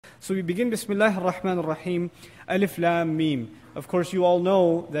So we begin Bismillah ar-Rahman ar-Rahim, Alif Lam Mim. Of course, you all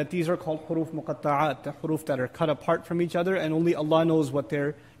know that these are called huruf muqatta'at, the huruf that are cut apart from each other, and only Allah knows what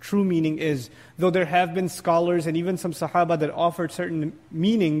their true meaning is. Though there have been scholars and even some Sahaba that offered certain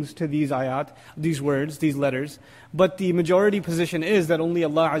meanings to these ayat, these words, these letters, but the majority position is that only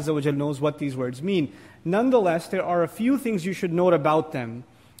Allah Azza wa Jal knows what these words mean. Nonetheless, there are a few things you should note about them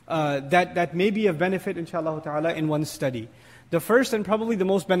that may be of benefit, inshallah ta'ala, in one's study. The first and probably the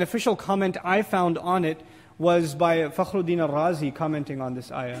most beneficial comment I found on it was by Fakhruddin al-Razi commenting on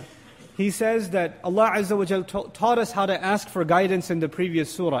this ayah. He says that Allah Azza wa Jal taught us how to ask for guidance in the previous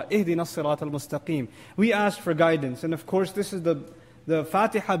surah, Ihdina as-sirat al-mustaqim. We asked for guidance, and of course this is the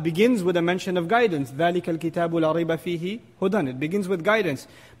Fatiha begins with a mention of guidance. ذَلِكَ الْكِتَابُ لَا رَيْبَ فِيهِ هُدًى. It begins with guidance.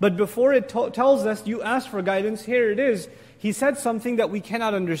 But before it tells us, you ask for guidance, here it is. He said something that we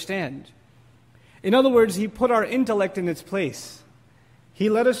cannot understand. In other words, He put our intellect in its place. He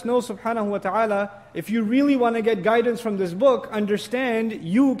let us know, subhanahu wa ta'ala, if you really want to get guidance from this book, understand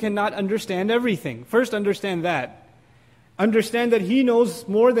you cannot understand everything. First, understand that. Understand that He knows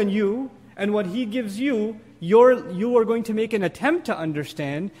more than you, and what He gives you, you are going to make an attempt to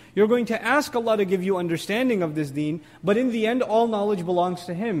understand. You're going to ask Allah to give you understanding of this deen, but in the end, all knowledge belongs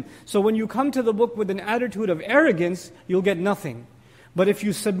to Him. So when you come to the book with an attitude of arrogance, you'll get nothing. But if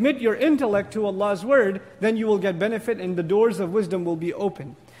you submit your intellect to Allah's word, then you will get benefit and the doors of wisdom will be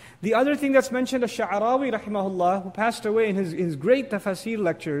open. The other thing that's mentioned, Ash-Sha'arawi rahimahullah, who passed away in his great tafasir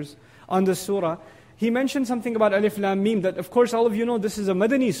lectures on the surah, he mentioned something about Alif Lam Mim, that of course all of you know this is a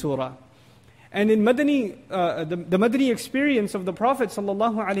Madani surah. And in Madani, the Madani experience of the Prophet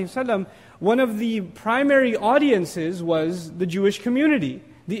ﷺ, one of the primary audiences was the Jewish community,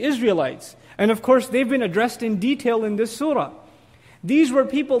 the Israelites. And of course they've been addressed in detail in this surah. These were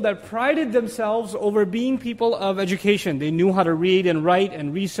people that prided themselves over being people of education. They knew how to read and write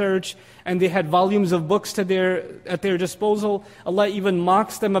and research, and they had volumes of books at their disposal. Allah even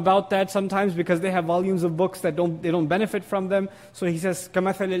mocks them about that sometimes because they have volumes of books that they don't benefit from them. So He says,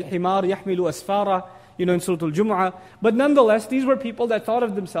 كَمَثَلِ الْحِمَارِ يَحْمِلُ أَسْفَارًا, in Surah Al-Jumu'ah. But nonetheless, these were people that thought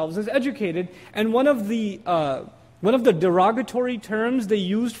of themselves as educated. And one of the derogatory terms they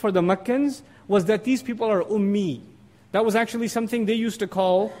used for the Meccans was that these people are ummi. That was actually something they used to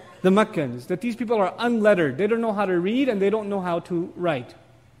call the Meccans, that these people are unlettered. They don't know how to read and they don't know how to write.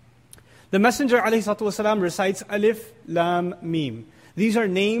 The Messenger ﷺ recites Alif, Lam, Mim. These are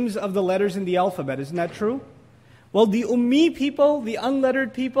names of the letters in the alphabet, isn't that true? Well, the ummi people, the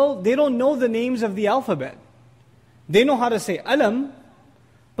unlettered people, they don't know the names of the alphabet. They know how to say alam,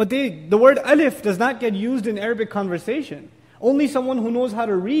 but the word alif does not get used in Arabic conversation. Only someone who knows how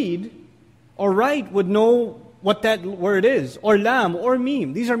to read or write would know what that word is, or lam, or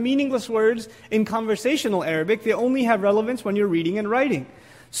mim. These are meaningless words in conversational Arabic. They only have relevance when you're reading and writing.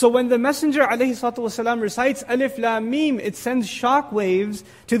 So when the Messenger ﷺ recites Alif Lam Mim, it sends shock waves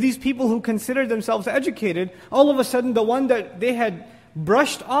to these people who consider themselves educated. All of a sudden, the one that they had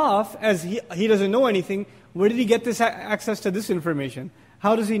brushed off as he doesn't know anything, where did he get this access to this information?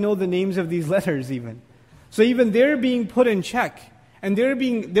 How does he know the names of these letters even? So even they're being put in check. And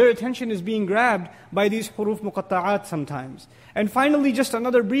their attention is being grabbed by these huruf muqatta'at sometimes. And finally, just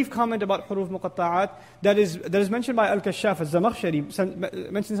another brief comment about huruf muqatta'at that is mentioned by Al-Kashaf,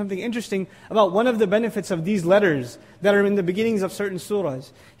 Al-Zamakhshari, mentioned something interesting about one of the benefits of these letters that are in the beginnings of certain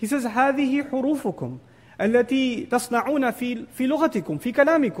surahs. He says, هَذِهِ حُرُوفُكُمْ الَّتِي تَصْنَعُونَ فِي لُغَتِكُمْ فِي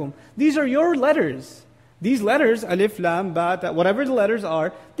كَلَامِكُمْ. These are your letters. These letters, alif, lam, ba, whatever the letters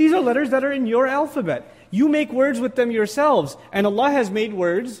are, these are letters that are in your alphabet. You make words with them yourselves. And Allah has made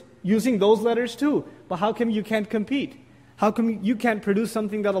words using those letters too. But how come you can't compete? How come you can't produce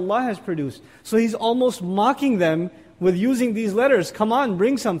something that Allah has produced? So He's almost mocking them with using these letters. Come on,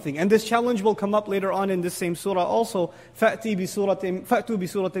 bring something. And this challenge will come up later on in this same surah also. فَأْتُوا بِسُورَةٍ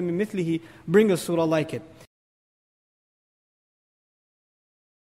مِّن مِثْلِهِ. Bring a surah like it.